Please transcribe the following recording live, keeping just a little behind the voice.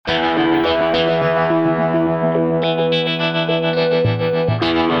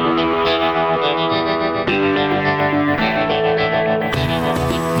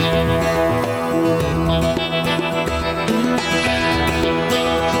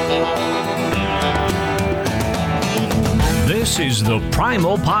is the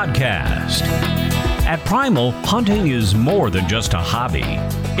Primal Podcast. At Primal, hunting is more than just a hobby.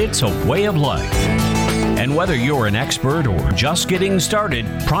 It's a way of life. And whether you're an expert or just getting started,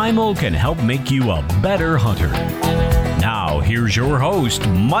 Primal can help make you a better hunter. Now, here's your host,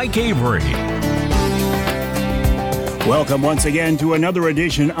 Mike Avery. Welcome once again to another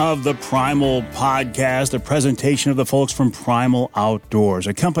edition of the Primal Podcast, a presentation of the folks from Primal Outdoors,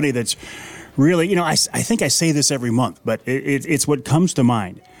 a company that's really, I think I say this every month, but it's what comes to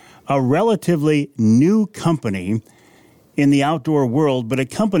mind. A relatively new company in the outdoor world, but a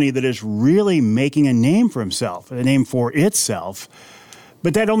company that is really making a name for himself, a name for itself.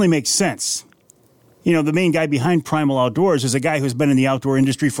 But that only makes sense. The main guy behind Primal Outdoors is a guy who's been in the outdoor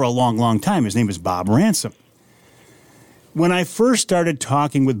industry for a long, long time. His name is Bob Ransom. When I first started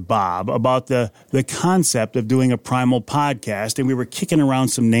talking with Bob about the concept of doing a Primal Podcast, and we were kicking around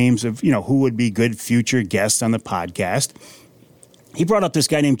some names of, who would be good future guests on the podcast, he brought up this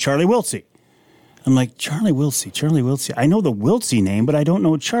guy named Charlie Wiltsey. I'm like, Charlie Wiltsey. I know the Wiltsey name, but I don't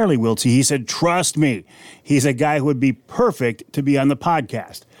know Charlie Wiltsey. He said, trust me, he's a guy who would be perfect to be on the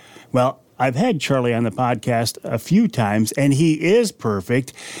podcast. Well, I've had Charlie on the podcast a few times, and he is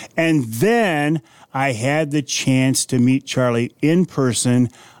perfect. And then I had the chance to meet Charlie in person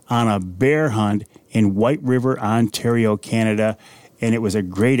on a bear hunt in White River, Ontario, Canada. And it was a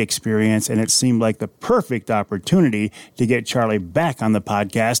great experience, and it seemed like the perfect opportunity to get Charlie back on the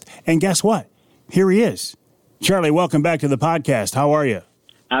podcast. And guess what? Here he is. Charlie, welcome back to the podcast. How are you?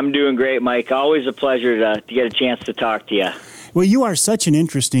 I'm doing great, Mike. Always a pleasure to get a chance to talk to you. Well, you are such an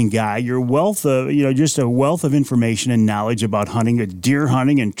interesting guy. Your wealth of, just a wealth of information and knowledge about hunting, deer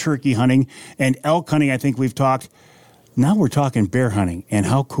hunting and turkey hunting and elk hunting. I think we've talked. Now we're talking bear hunting. And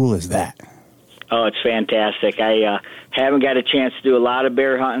how cool is that? Oh, it's fantastic. I haven't got a chance to do a lot of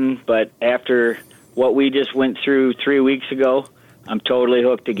bear hunting, but after what we just went through 3 weeks ago, I'm totally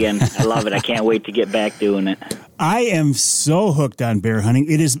hooked again. I love it. I can't wait to get back doing it. I am so hooked on bear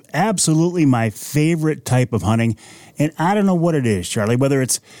hunting. It is absolutely my favorite type of hunting. And I don't know what it is, Charlie, whether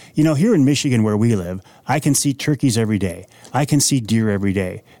it's, here in Michigan where we live, I can see turkeys every day. I can see deer every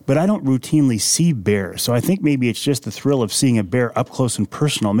day, but I don't routinely see bears. So I think maybe it's just the thrill of seeing a bear up close and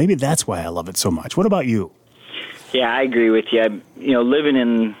personal. Maybe that's why I love it so much. What about you? Yeah, I agree with you. Living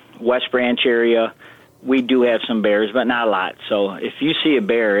in West Branch area, we do have some bears, but not a lot. So if you see a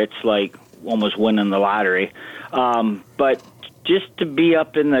bear, it's like almost winning the lottery. But just to be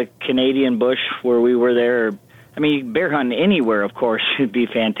up in the Canadian bush where we were there, bear hunting anywhere, of course, would be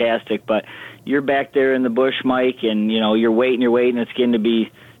fantastic. But you're back there in the bush, Mike, and, you're waiting. It's getting to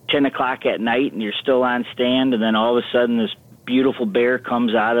be 10 o'clock at night, and you're still on stand, and then all of a sudden this beautiful bear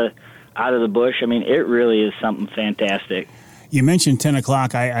comes out of the bush. It really is something fantastic. You mentioned 10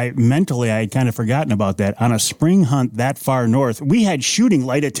 o'clock. I mentally had kind of forgotten about that. On a spring hunt that far north, we had shooting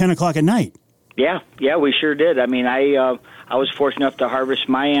light at 10 o'clock at night. Yeah, we sure did. I was fortunate enough to harvest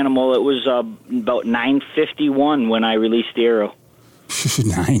my animal. It was about 9:51 when I released the arrow.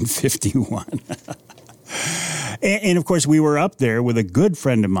 9:51. And, of course, we were up there with a good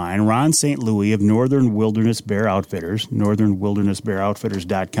friend of mine, Ron St. Louis of Northern Wilderness Bear Outfitters,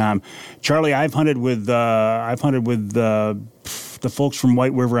 northernwildernessbearoutfitters.com. Charlie, I've hunted with the folks from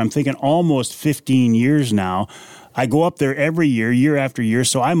White River, I'm thinking almost 15 years now. I go up there every year, year after year,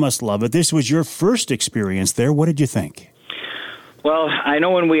 so I must love it. This was your first experience there. What did you think? Well, I know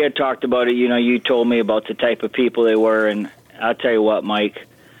when we had talked about it, you told me about the type of people they were, and I'll tell you what, Mike,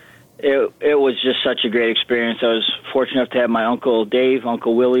 it was just such a great experience. I was fortunate enough to have my Uncle Dave,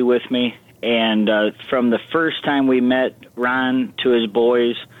 Uncle Willie with me, and from the first time we met Ron to his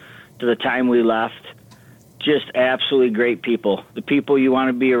boys to the time we left, just absolutely great people. The people you want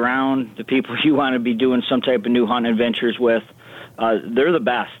to be around, the people you want to be doing some type of new hunt adventures with, they're the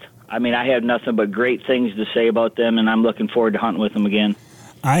best. I have nothing but great things to say about them, and I'm looking forward to hunting with them again.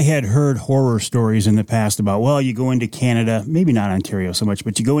 I had heard horror stories in the past about, you go into Canada, maybe not Ontario so much,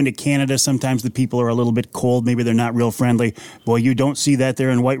 but you go into Canada, sometimes the people are a little bit cold, maybe they're not real friendly. Boy, you don't see that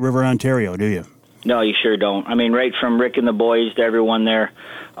there in White River, Ontario, do you? No, you sure don't. Right from Rick and the boys to everyone there,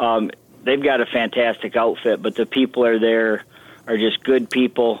 they've got a fantastic outfit, but the people are just good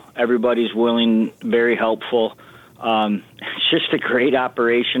people. Everybody's willing, very helpful. It's just a great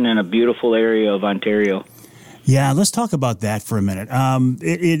operation in a beautiful area of Ontario. Yeah, let's talk about that for a minute.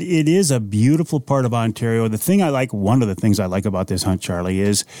 It is a beautiful part of Ontario. One of the things I like about this hunt, Charlie,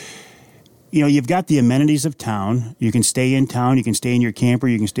 is, you've got the amenities of town. You can stay in town. You can stay in your camper.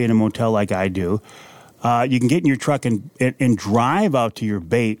 You can stay in a motel like I do. You can get in your truck and drive out to your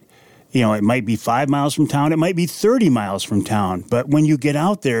bait. It might be 5 miles from town. It might be 30 miles from town. But when you get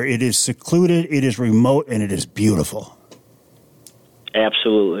out there, it is secluded, it is remote, and it is beautiful.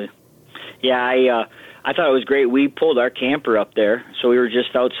 Absolutely. Yeah, I thought it was great. We pulled our camper up there, so we were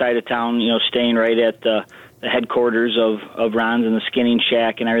just outside of town, staying right at the headquarters of Ron's and the skinning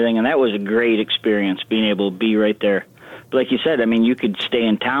shack and everything, and that was a great experience, being able to be right there. But like you said, I mean, you could stay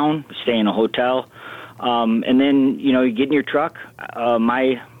in town, stay in a hotel, and then, you get in your truck.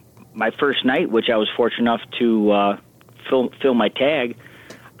 My first night, which I was fortunate enough to fill my tag,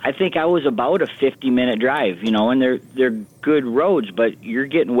 I think I was about a 50-minute drive, and they're good roads, but you're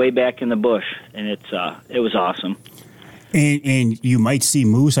getting way back in the bush, and it was awesome. And you might see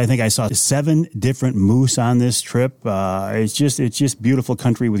moose. I think I saw 7 different moose on this trip. It's just beautiful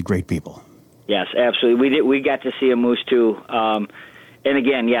country with great people. Yes, absolutely. We got to see a moose too. And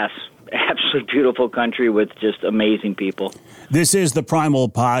again, yes, absolutely beautiful country with just amazing people. This is the Primal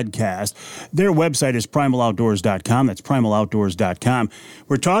Podcast. Their website is primaloutdoors.com. That's primaloutdoors.com.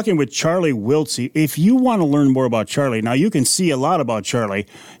 We're talking with Charlie Wiltsey. If you want to learn more about Charlie, now you can see a lot about Charlie.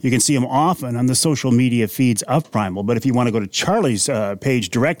 You can see him often on the social media feeds of Primal. But if you want to go to Charlie's page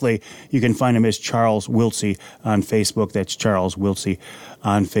directly, you can find him as Charles Wiltsey on Facebook. That's Charles Wiltsey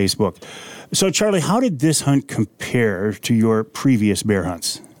on Facebook. So, Charlie, how did this hunt compare to your previous bear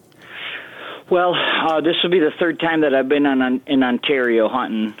hunts? Well, this will be the third time that I've been in Ontario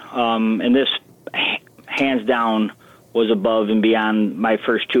hunting, and this, hands down, was above and beyond my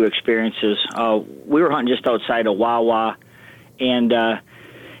first 2 experiences. We were hunting just outside of Wawa, and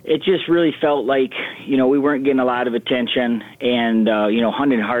it just really felt like, we weren't getting a lot of attention, and,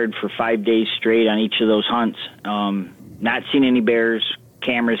 hunting hard for 5 days straight on each of those hunts. Not seeing any bears.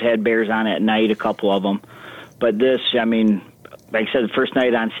 Cameras had bears on at night, a couple of them. But this, I mean, like I said, the first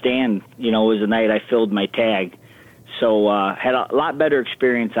night on stand, was the night I filled my tag. So had a lot better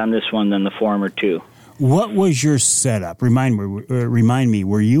experience on this one than the former 2. What was your setup? Remind me,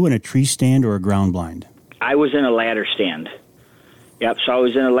 were you in a tree stand or a ground blind? I was in a ladder stand. Yep, so I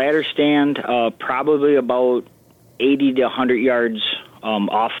was in a ladder stand, probably about 80 to 100 yards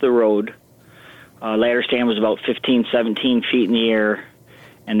off the road. Ladder stand was about 15, 17 feet in the air,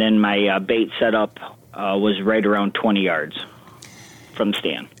 and then my bait setup was right around 20 yards from the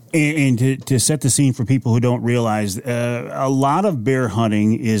stand. And to set the scene for people who don't realize, a lot of bear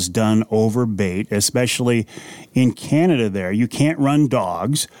hunting is done over bait, especially in Canada there. You can't run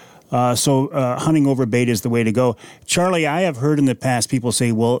dogs, so hunting over bait is the way to go. Charlie, I have heard in the past people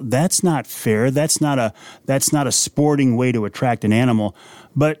say, well, that's not fair. That's not a sporting way to attract an animal.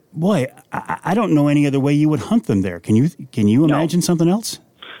 But, boy, I don't know any other way you would hunt them there. Can you imagine something else?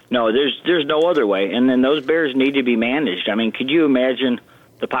 No, there's no other way. And then those bears need to be managed. I mean, could you imagine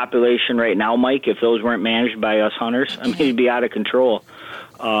the population right now, Mike, if those weren't managed by us hunters? I mean, it'd be out of control.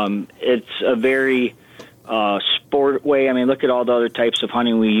 It's a very sport way. I mean, look at all the other types of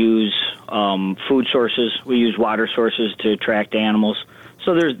hunting we use. Food sources, we use water sources to attract animals.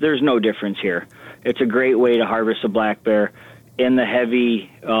 So there's no difference here. It's a great way to harvest a black bear in the heavy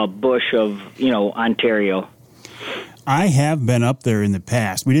bush of, Ontario. I have been up there in the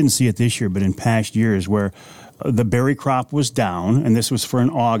past. We didn't see it this year, but in past years where the berry crop was down, and this was for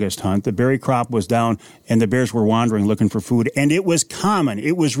an August hunt. The berry crop was down, and the bears were wandering looking for food. And it was common.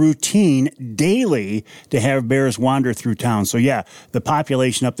 It was routine daily to have bears wander through town. So, yeah, the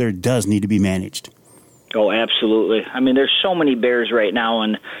population up there does need to be managed. Oh, absolutely. I mean, there's so many bears right now,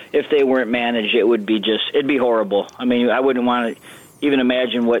 and if they weren't managed, it'd be horrible. I mean, I wouldn't want to even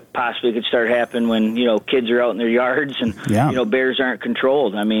imagine what possibly could start happening when, kids are out in their yards and, bears aren't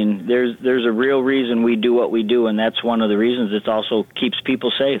controlled. I mean, there's a real reason we do what we do, and that's one of the reasons it also keeps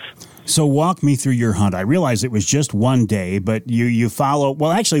people safe. So walk me through your hunt. I realize it was just one day, but you follow.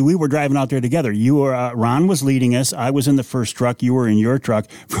 Well, actually, we were driving out there together. You were Ron was leading us. I was in the first truck. You were in your truck.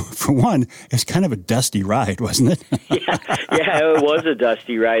 For one, it's kind of a dusty ride, wasn't it? yeah, it was a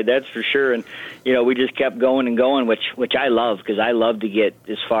dusty ride, that's for sure. And we just kept going and going, which I love because I love to get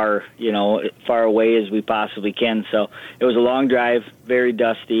as far away as we possibly can. So it was a long drive, very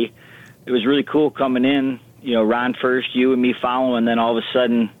dusty. It was really cool coming in. Ron first, you and me following, and then all of a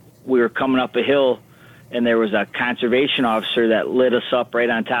sudden we were coming up a hill, and there was a conservation officer that lit us up right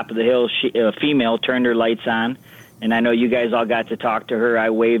on top of the hill. A female turned her lights on, and I know you guys all got to talk to her.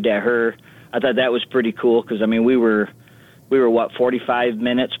 I waved at her. I thought that was pretty cool because, I mean, we were 45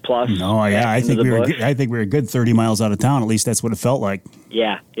 minutes plus? No, yeah, I think we were a good 30 miles out of town. At least that's what it felt like.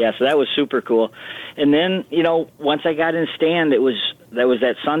 Yeah, so that was super cool. And then, once I got in stand, that was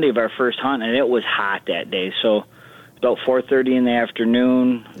that Sunday of our first hunt, and it was hot that day. So about 4:30 in the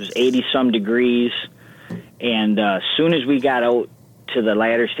afternoon, it was 80-some degrees. And as soon as we got out to the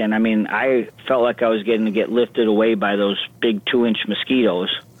ladder stand, I mean, I felt like I was getting to get lifted away by those big 2-inch mosquitoes.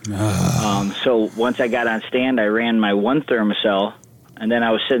 So once I got on stand, I ran my one thermocell And then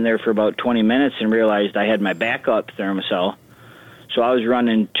I was sitting there for about 20 minutes and realized I had my backup thermocell. So I was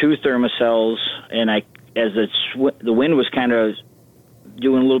running 2 thermocells, and as the wind was kind of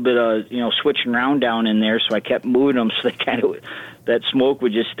doing a little bit of, switching around down in there, so I kept moving them so that smoke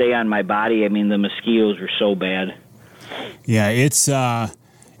would just stay on my body. I mean, the mosquitoes were so bad. Yeah, it's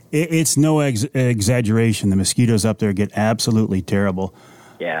no exaggeration. The mosquitoes up there get absolutely terrible.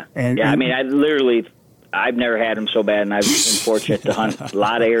 Yeah. I mean, I've never had them so bad, and I've been fortunate to hunt a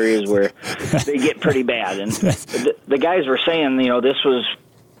lot of areas where they get pretty bad. And the guys were saying, this was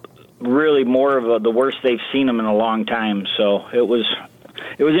really more of the worst they've seen them in a long time. So it was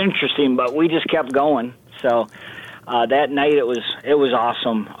interesting, but we just kept going. So that night it was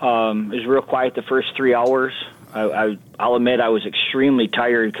awesome. It was real quiet the first 3 hours. I'll admit I was extremely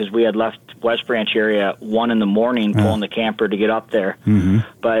tired because we had left West Branch area at 1 a.m. pulling the camper to get up there. Mm-hmm.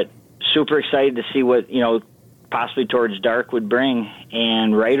 But super excited to see what, possibly towards dark would bring.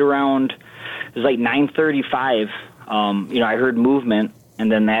 And right around, it was like 9:35, I heard movement,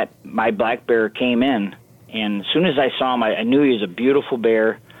 and then my black bear came in. And as soon as I saw him, I knew he was a beautiful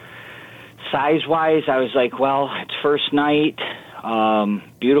bear. Size-wise, I was like, well, it's first night,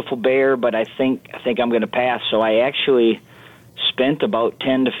 beautiful bear, but I think I'm going to pass. So I actually spent about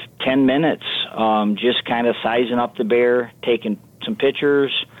 10 minutes just kind of sizing up the bear, taking some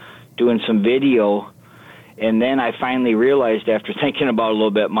pictures, doing some video. And then I finally realized, after thinking about it a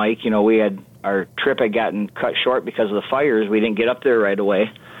little bit, Mike, our trip had gotten cut short because of the fires. We didn't get up there right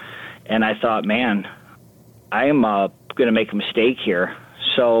away. And I thought, man, I am going to make a mistake here.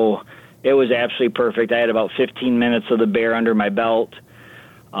 So it was absolutely perfect. I had about 15 minutes of the bear under my belt.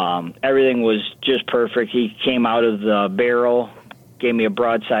 Everything was just perfect. He came out of the barrel, gave me a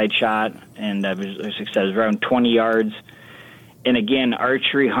broadside shot, and I was around 20 yards. And again,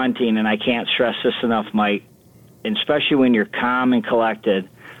 archery hunting, and I can't stress this enough, Mike, and especially when you're calm and collected,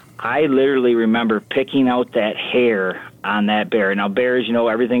 I literally remember picking out that hair on that bear. Now, bears,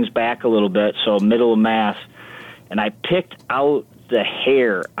 everything's back a little bit, so middle of mass. And I picked out the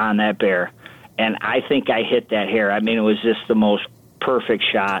hair on that bear, and I think I hit that hair. I mean, it was just the most perfect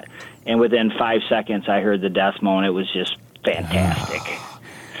shot. And within 5 seconds, I heard the death moan. It was just fantastic.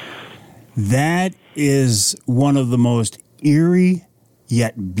 That is one of the most eerie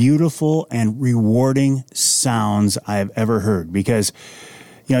yet beautiful and rewarding sounds I've ever heard, because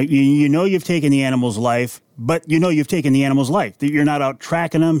you've taken the animal's life, but you've taken the animal's life. You're not out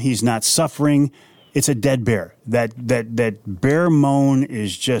tracking him. He's not suffering. It's a dead bear. That bear moan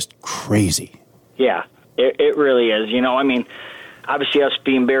is just crazy. Yeah, it really is. Obviously us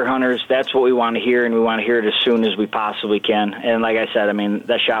being bear hunters, that's what we want to hear, and we want to hear it as soon as we possibly can. And like I said,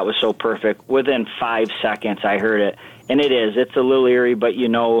 that shot was so perfect. Within 5 seconds, I heard it. And it's a little eerie, but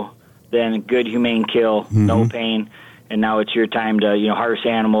then good humane kill, mm-hmm. No pain, and now it's your time to harvest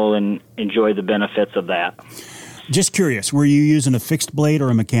animal and enjoy the benefits of that. Just curious, were you using a fixed blade or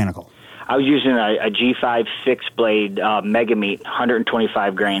a mechanical? I was using a G5 fixed blade Mega Meat,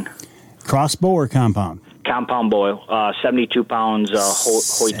 125 grain. Crossbow or compound? Compound bow, 72 pounds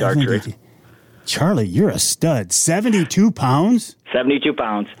Hoyt archery. Charlie, you're a stud. 72 pounds? 72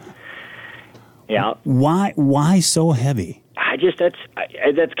 pounds. Yeah. Why so heavy?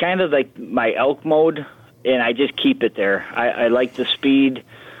 That's kind of like my elk mode, and I just keep it there. I like the speed.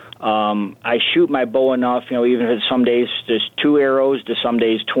 I shoot my bow enough, even if it's some days there's 2 arrows to some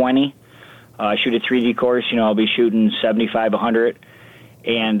days 20. I shoot a 3D course, I'll be shooting 75, 100.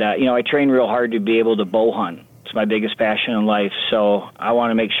 And, I train real hard to be able to bow hunt. It's my biggest passion in life. So I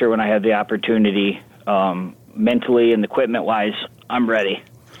want to make sure when I have the opportunity, mentally and equipment-wise, I'm ready.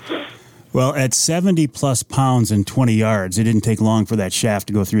 Well, at 70-plus pounds and 20 yards, it didn't take long for that shaft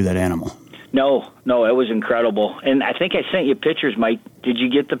to go through that animal. No, it was incredible. And I think I sent you pictures, Mike. Did you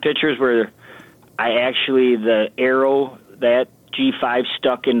get the pictures where the arrow, that G5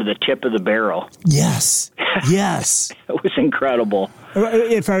 stuck into the tip of the barrel? Yes. It was incredible.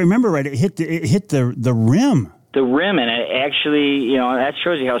 If I remember right, it hit the rim. The rim, and it actually, that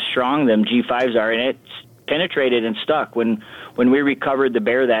shows you how strong them G5s are, and it penetrated and stuck. When we recovered the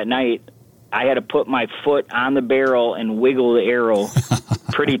bear that night, I had to put my foot on the barrel and wiggle the arrow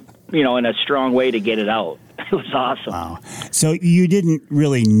pretty, in a strong way to get it out. It was awesome. Wow. So you didn't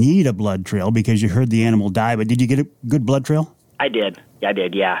really need a blood trail because you heard the animal die, but did you get a good blood trail? I did.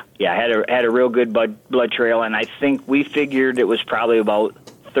 Yeah. I had a real good blood trail, and I think we figured it was probably about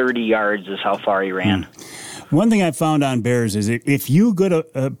 30 yards is how far he ran. One thing I found on bears is if you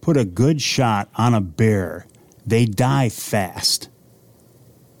put a good shot on a bear, they die fast.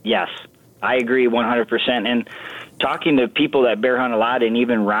 Yes, I agree 100%. And talking to people that bear hunt a lot, and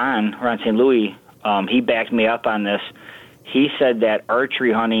even Ron St. Louis, he backed me up on this. he said that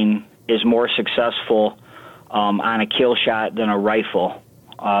archery hunting is more successful on a kill shot than a rifle,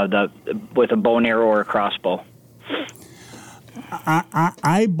 with a bow and arrow or a crossbow.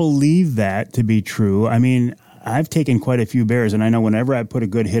 I believe that to be true. I mean, I've taken quite a few bears, and I know whenever I put a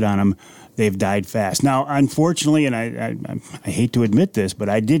good hit on them, they've died fast. Now, unfortunately, and I hate to admit this, but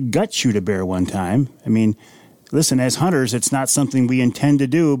I did gut shoot a bear one time. I mean, listen, as hunters, it's not something we intend to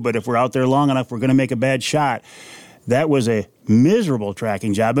do, but if we're out there long enough, we're going to make a bad shot. That was a miserable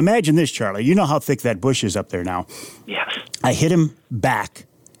tracking job. Imagine this, Charlie. You know how thick that bush is up there now. Yes. I hit him back,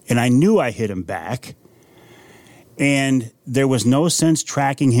 and I knew I hit him back, and there was no sense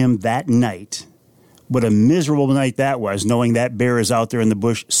tracking him that night. What a miserable night that was, knowing that bear is out there in the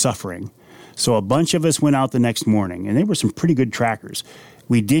bush suffering. So a bunch of us went out the next morning, and they were some pretty good trackers.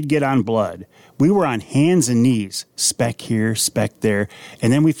 We did get on blood. We were on hands and knees, speck here, speck there,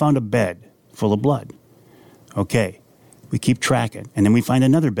 and then we found a bed full of blood. Okay, we keep tracking, and then we find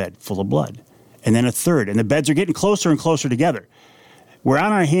another bed full of blood, and then a third, and the beds are getting closer and closer together. We're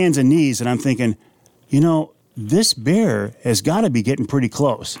on our hands and knees, and I'm thinking, this bear has got to be getting pretty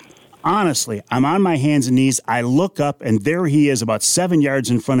close. Honestly, I'm on my hands and knees. I look up, and there he is about 7 yards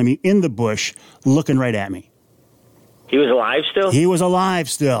in front of me in the bush, looking right at me. He was alive still? He was alive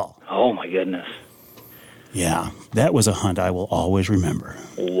still. Oh, my goodness. Yeah, that was a hunt I will always remember.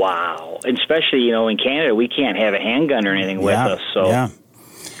 Wow. And especially, in Canada, we can't have a handgun or anything with us, so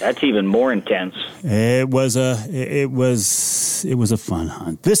that's even more intense. It was a fun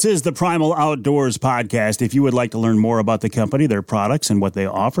hunt. This is the Primal Outdoors Podcast. If you would like to learn more about the company, their products, and what they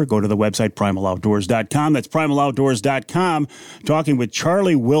offer, go to the website primaloutdoors.com. That's primaloutdoors.com. Talking with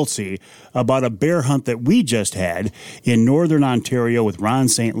Charlie Wiltsey about a bear hunt that we just had in Northern Ontario with Ron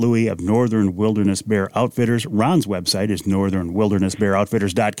St. Louis of Northern Wilderness Bear Outfitters. Ron's website is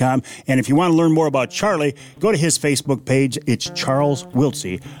northernwildernessbearoutfitters.com. And if you want to learn more about Charlie, go to his Facebook page. It's Charles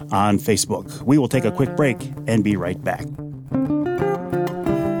Wiltsey on Facebook. We will take a quick break and be right back.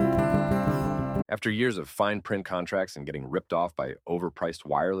 After years of fine print contracts and getting ripped off by overpriced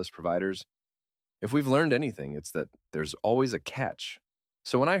wireless providers, if we've learned anything, it's that there's always a catch.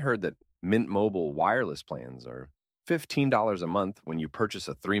 So when I heard that Mint Mobile wireless plans are $15 a month when you purchase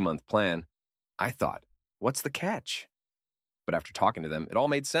a 3-month plan, I thought, what's the catch? But after talking to them, it all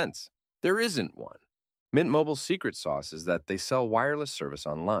made sense. There isn't one. Mint Mobile's secret sauce is that they sell wireless service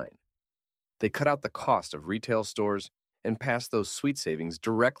online. They cut out the cost of retail stores and pass those sweet savings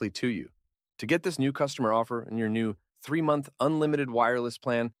directly to you. To get this new customer offer and your new 3-month unlimited wireless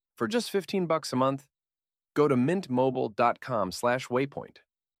plan for just $15 a month, go to mintmobile.com/waypoint.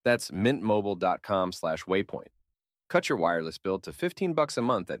 That's mintmobile.com/waypoint. Cut your wireless bill to $15 a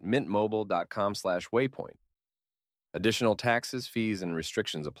month at mintmobile.com/waypoint. Additional taxes, fees, and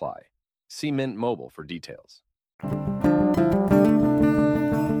restrictions apply. See Mint Mobile for details.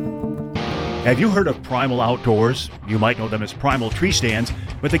 Have you heard of Primal Outdoors? You might know them as Primal Tree Stands,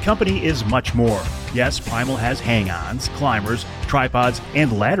 but the company is much more. Yes, Primal has hang-ons, climbers, tripods,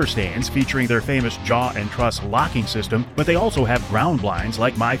 and ladder stands featuring their famous jaw and truss locking system, but they also have ground blinds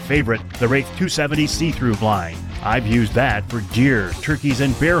like my favorite, the Wraith 270 see-through blind. I've used that for deer, turkeys,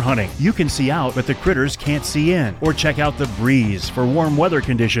 and bear hunting. You can see out, but the critters can't see in. Or check out the Breeze for warm weather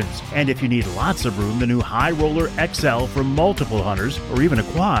conditions. And if you need lots of room, the new High Roller XL for multiple hunters or even a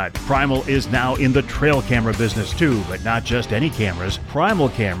quad. Primal is now in the trail camera business too, but not just any cameras. Primal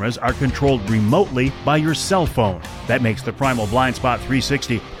cameras are controlled remotely by your cell phone. That makes the Primal Blind Spot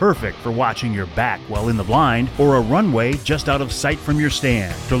 360 perfect for watching your back while in the blind or a runway just out of sight from your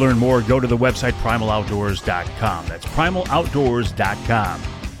stand. To learn more, go to the website primaloutdoors.com. That's primaloutdoors.com.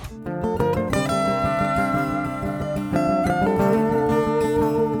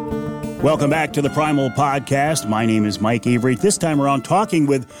 Welcome back to the Primal Podcast. My name is Mike Avery. This time around talking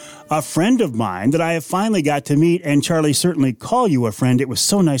with a friend of mine that I have finally got to meet, and Charlie, certainly call you a friend. It was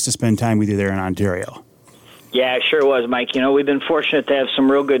so nice to spend time with you there in Ontario. Yeah, it sure was, Mike. We've been fortunate to have some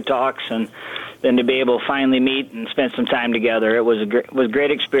real good talks, and then to be able to finally meet and spend some time together. It was a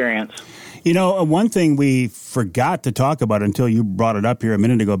great experience. One thing we forgot to talk about until you brought it up here a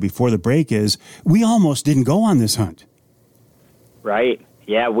minute ago before the break is we almost didn't go on this hunt. Right.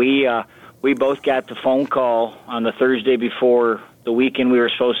 Yeah, we both got the phone call on the Thursday before the weekend we were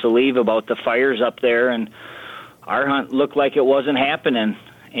supposed to leave about the fires up there, and our hunt looked like it wasn't happening.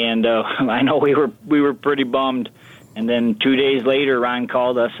 And I know we were pretty bummed. And then 2 days later, Ron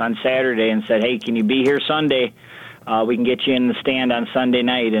called us on Saturday and said, "Hey, can you be here Sunday? We can get you in the stand on Sunday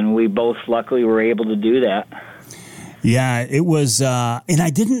night," and we both luckily were able to do that. Yeah, it was, and I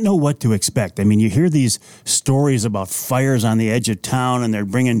didn't know what to expect. I mean, you hear these stories about fires on the edge of town, and they're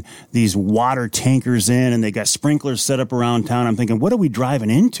bringing these water tankers in, and they got sprinklers set up around town. I'm thinking, what are we driving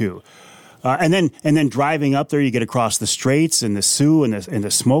into? And then driving up there, you get across the straits and the Sioux, and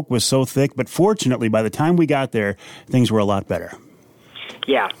the smoke was so thick. But fortunately, by the time we got there, things were a lot better.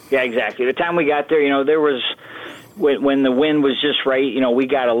 Yeah, exactly. The time we got there, there was, when the wind was just right, we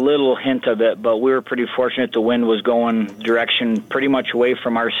got a little hint of it, but we were pretty fortunate the wind was going direction pretty much away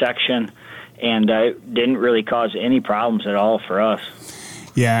from our section, and it didn't really cause any problems at all for us.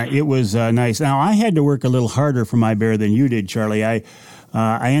 Yeah, it was nice. Now, I had to work a little harder for my bear than you did, Charlie. I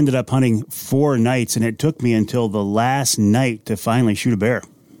ended up hunting 4 nights, and it took me until the last night to finally shoot a bear.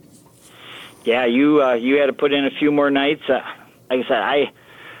 Yeah, you had to put in a few more nights. Like I said,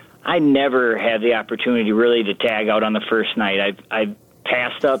 I never had the opportunity really to tag out on the first night. I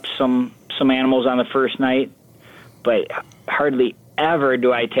passed up some animals on the first night, but hardly ever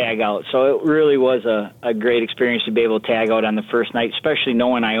do I tag out. So it really was a great experience to be able to tag out on the first night, especially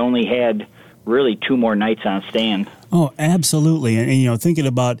knowing I only had really 2 more nights on stand. Oh, absolutely. And thinking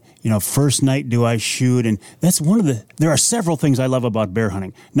about, first night do I shoot? And that's there are several things I love about bear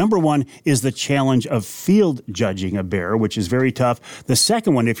hunting. Number one is the challenge of field judging a bear, which is very tough. The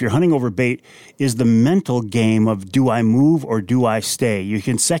second one, if you're hunting over bait, is the mental game of do I move or do I stay? You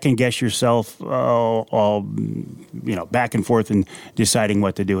can second guess yourself, back and forth and deciding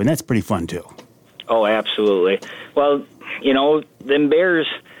what to do. And that's pretty fun too. Oh, absolutely. Well, them bears,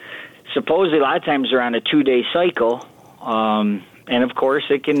 supposedly a lot of times they're on a 2-day cycle, and of course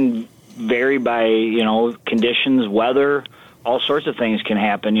it can vary by conditions, weather, all sorts of things can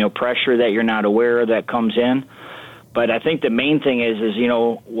happen. Pressure that you're not aware of that comes in. But I think the main thing is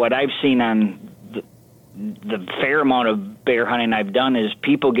what I've seen on the fair amount of bear hunting I've done is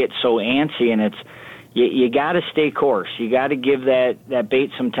people get so antsy, and it's you got to stay course. You got to give that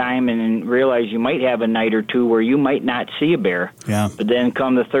bait some time and realize you might have a night or two where you might not see a bear. Yeah. But then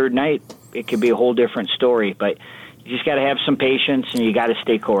come the third night, it could be a whole different story. But you just got to have some patience, and you got to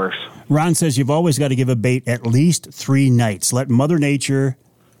stay course. Ron says you've always got to give a bait at least 3 nights. Let Mother Nature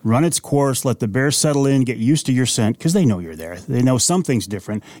run its course. Let the bear settle in, get used to your scent, because they know you're there. They know something's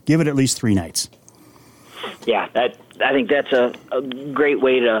different. Give it at least 3 nights. Yeah, I think that's a great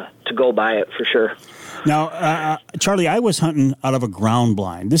way to go by it for sure. Now, Charlie, I was hunting out of a ground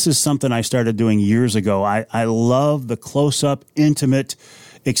blind. This is something I started doing years ago. I love the close-up, intimate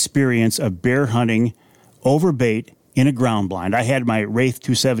experience of bear hunting over bait in a ground blind. I had my Wraith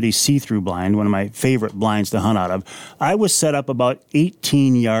 270 see-through blind, one of my favorite blinds to hunt out of. I was set up about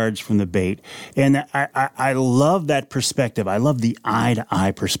 18 yards from the bait, and I love that perspective. I love the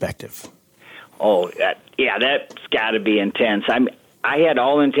eye-to-eye perspective. Oh, that's got to be intense. I had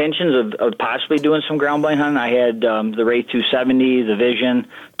all intentions of possibly doing some ground blind hunting. I had the Wraith 270, the Vision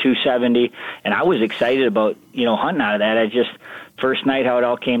 270, and I was excited about hunting out of that. First night how it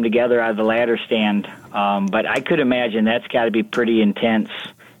all came together out of the ladder stand, but I could imagine that's got to be pretty intense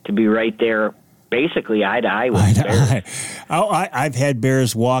to be right there, basically eye to eye with bears. Oh, I've had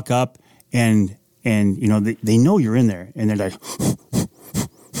bears walk up and they know you're in there, and they're like.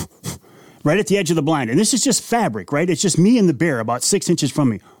 Right at the edge of the blind. And this is just fabric, right? It's just me and the bear about 6 inches from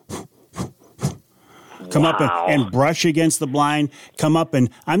me. Come up and brush against the blind. Come up and,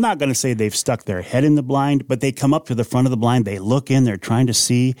 I'm not going to say they've stuck their head in the blind, but they come up to the front of the blind. They look in. They're trying to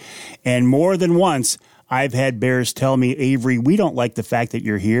see. And more than once, I've had bears tell me, Avery, we don't like the fact that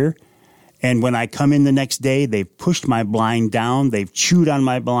you're here. And when I come in the next day, they've pushed my blind down. They've chewed on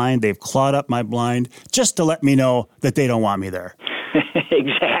my blind. They've clawed up my blind just to let me know that they don't want me there.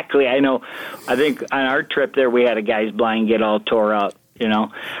 Exactly. I know. I think on our trip there, we had a guy's blind get all tore up,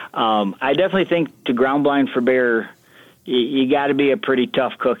 I definitely think to ground blind for bear, you got to be a pretty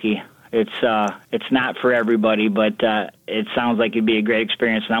tough cookie. It's not for everybody, but it sounds like it'd be a great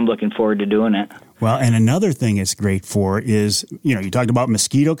experience, and I'm looking forward to doing it. Well, and another thing it's great for is, you talked about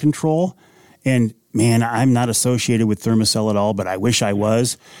mosquito control, and man, I'm not associated with Thermacell at all, but I wish I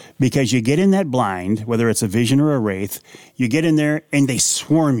was, because you get in that blind, whether it's a Vision or a Wraith, you get in there and they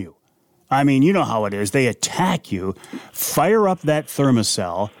swarm you. I mean, you know how it is. They attack you, fire up that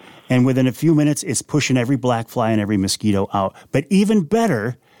Thermacell, and within a few minutes, it's pushing every black fly and every mosquito out. But even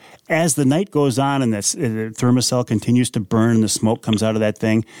better, as the night goes on and the Thermacell continues to burn and the smoke comes out of that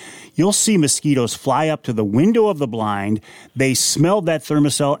thing, you'll see mosquitoes fly up to the window of the blind, they smell that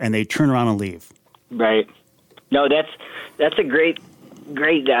Thermacell, and they turn around and leave. Right. No, that's a great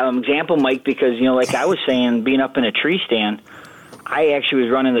example, Mike, because, like I was saying, being up in a tree stand, I actually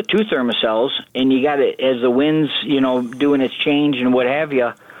was running the 2 Thermacells, and you got it, as the wind's, doing its change and what have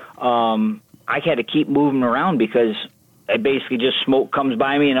you, I had to keep moving around because I basically just smoke comes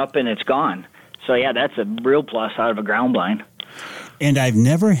by me and up and it's gone. So, yeah, that's a real plus out of a ground blind. And I've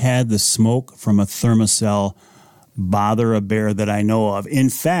never had the smoke from a thermocell bother a bear that I know of. In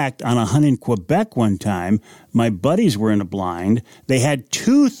fact, on a hunt in Quebec one time, my buddies were in a blind. They had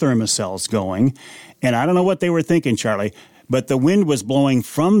 2 thermocells going, and I don't know what they were thinking, Charlie, but the wind was blowing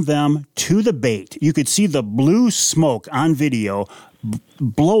from them to the bait. You could see the blue smoke on video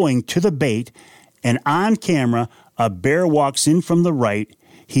blowing to the bait, and on camera, a bear walks in from the right.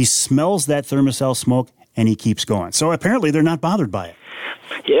 He smells that thermocell smoke, and he keeps going. So apparently they're not bothered by it.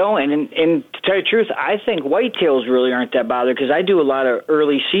 You know, and to tell you the truth, I think whitetails really aren't that bothered because I do a lot of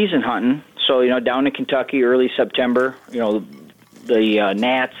early season hunting. So, you know, down in Kentucky, early September, you know, the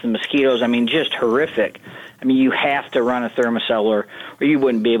gnats, the mosquitoes, I mean, just horrific. I mean, you have to run a thermocell or you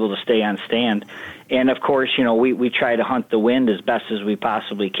wouldn't be able to stay on stand. And, of course, you know, we try to hunt the wind as best as we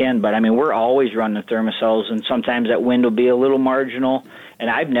possibly can. But, I mean, we're always running thermocells, and sometimes that wind will be a little marginal. And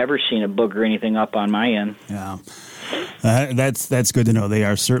I've never seen a booger anything up on my end. Yeah. That's good to know. They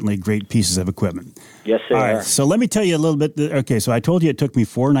are certainly great pieces of equipment. Yes, they are. So let me tell you a little bit. Okay, so I told you it took me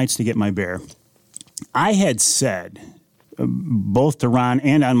 4 nights to get my bear. I had said, both to Ron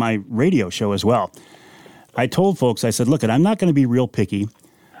and on my radio show as well, I told folks, I said, look, I'm not going to be real picky.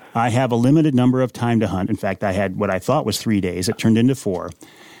 I have a limited number of time to hunt. In fact, I had what I thought was 3 days. It turned into 4.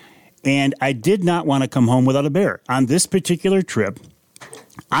 And I did not want to come home without a bear. On this particular trip,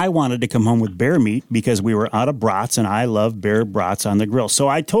 I wanted to come home with bear meat because we were out of brats, and I love bear brats on the grill. So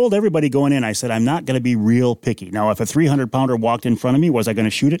I told everybody going in, I said, I'm not going to be real picky. Now, if a 300-pounder walked in front of me, was I going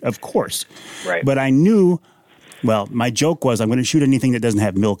to shoot it? Of course. Right. But I knew, well, my joke was I'm going to shoot anything that doesn't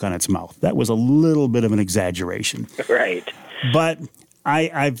have milk on its mouth. That was a little bit of an exaggeration. Right. But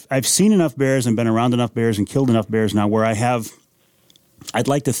I've seen enough bears and been around enough bears and killed enough bears now where I have, I'd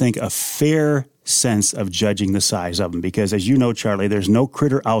like to think, a fair sense of judging the size of them, because as you know, Charlie, there's no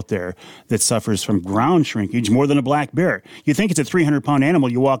critter out there that suffers from ground shrinkage more than a black bear. You think it's a 300-pound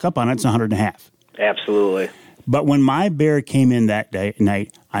animal, you walk up on it, it's 100.5. Absolutely. But when my bear came in that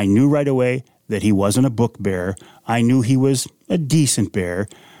night, I knew right away that he wasn't a book bear. I knew he was a decent bear.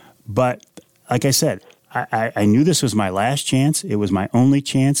 But like I said, I knew this was my last chance. It was my only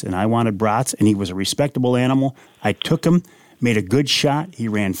chance, and I wanted brats, and he was a respectable animal. I took him. Made a good shot. He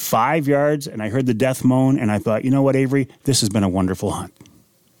ran 5 yards, and I heard the death moan, and I thought, you know what, Avery? This has been a wonderful hunt.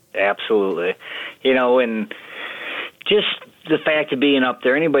 Absolutely. You know, and just the fact of being up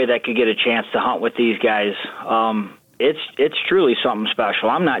there, anybody that could get a chance to hunt with these guys, it's truly something special.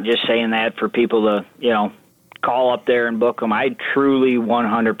 I'm not just saying that for people to, you know, call up there and book them. I truly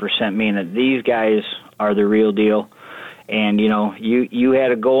 100% mean it. These guys are the real deal. And, you know, you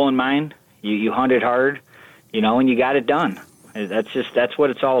had a goal in mind. You hunted hard, you know, and you got it done. That's what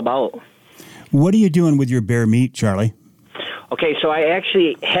it's all about. What are you doing with your bear meat, Charlie? Okay, so I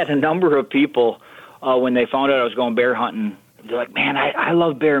actually had a number of people when they found out I was going bear hunting. They're like, man, I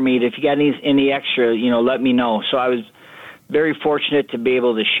love bear meat. If you got any extra, you know, let me know. So I was very fortunate to be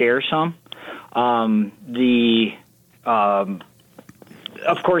able to share some.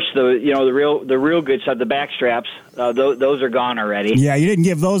 Of course, the real good stuff, the back straps, those are gone already. Yeah, you didn't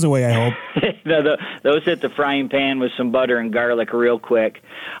give those away, I hope. No, those hit the frying pan with some butter and garlic real quick.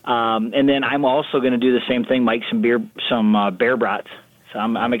 And then I'm also going to do the same thing, Mike, some bear brats. So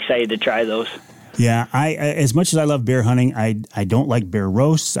I'm excited to try those. Yeah, I as much as I love bear hunting, I don't like bear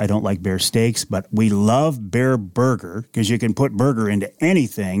roasts. I don't like bear steaks, but we love bear burger because you can put burger into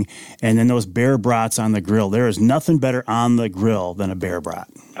anything, and then those bear brats on the grill. There is nothing better on the grill than a bear brat.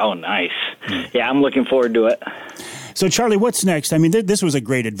 Oh, nice. Yeah, I'm looking forward to it. So, Charlie, what's next? I mean, this was a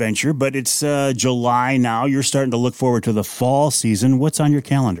great adventure, but it's July now. You're starting to look forward to the fall season. What's on your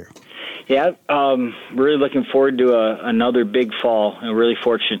calendar? Yeah, really looking forward to another big fall. I'm really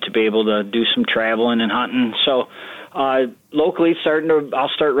fortunate to be able to do some traveling and hunting. So locally,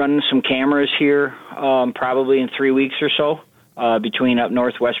 I'll start running some cameras here probably in 3 weeks or so between up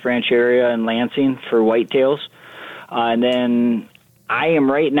north West Branch area and Lansing for whitetails. And then I am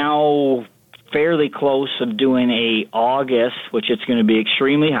right now fairly close of doing a August, which it's going to be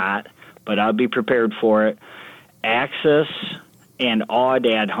extremely hot, but I'll be prepared for it, Axis and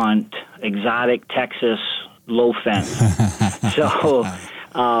Aoudad hunt, exotic Texas low fence. So,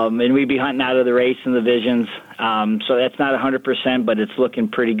 and we'd be hunting out of the race and the visions. So that's not 100%, but it's looking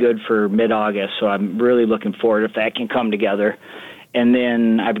pretty good for mid-August. So I'm really looking forward if that can come together. And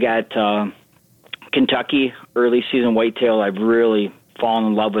then I've got Kentucky early season whitetail. I've really fallen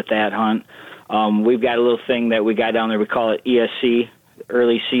in love with that hunt. We've got a little thing that we got down there. We call it ESC,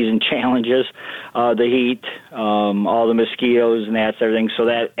 early season challenges, the heat, all the mosquitoes and that's everything. So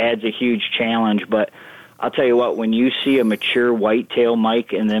that adds a huge challenge. But I'll tell you what, when you see a mature whitetail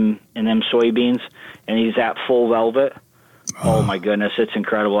Mike in them soybeans, and he's at full velvet, oh my goodness, it's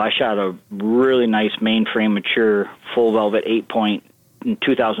incredible. I shot a really nice mainframe mature full velvet 8-point in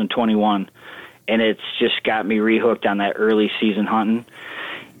 2021, and it's just got me rehooked on that early season hunting.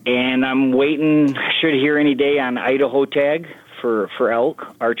 And I'm waiting, should hear any day on Idaho tag for elk,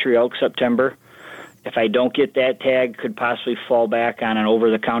 archery elk September. If I don't get that tag, could possibly fall back on an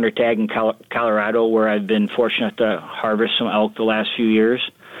over-the-counter tag in Colorado, where I've been fortunate to harvest some elk the last few years.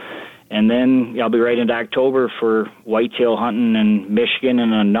 And then I'll be right into October for whitetail hunting in Michigan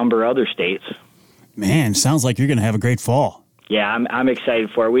and a number of other states. Man, sounds like you're going to have a great fall. Yeah, I'm excited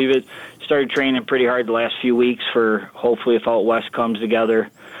for it. We've started training pretty hard the last few weeks for hopefully if Out West comes together.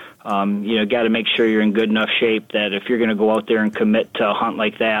 Got to make sure you're in good enough shape that if you're going to go out there and commit to a hunt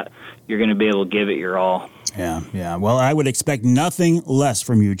like that, you're going to be able to give it your all. Yeah. Well, I would expect nothing less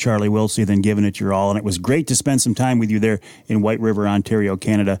from you, Charlie Wiltsey, than giving it your all. And it was great to spend some time with you there in White River, Ontario,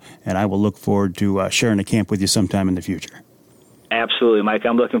 Canada. And I will look forward to sharing a camp with you sometime in the future. Absolutely, Mike.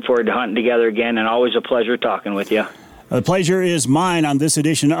 I'm looking forward to hunting together again, and always a pleasure talking with you. The pleasure is mine on this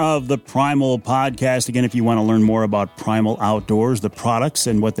edition of the Primal Podcast. Again, if you want to learn more about Primal Outdoors, the products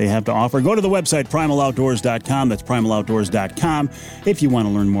and what they have to offer, go to the website, primaloutdoors.com. That's primaloutdoors.com. If you want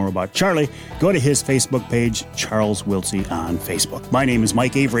to learn more about Charlie, go to his Facebook page, Charles Wiltsey on Facebook. My name is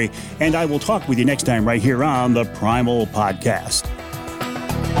Mike Avery, and I will talk with you next time right here on the Primal Podcast.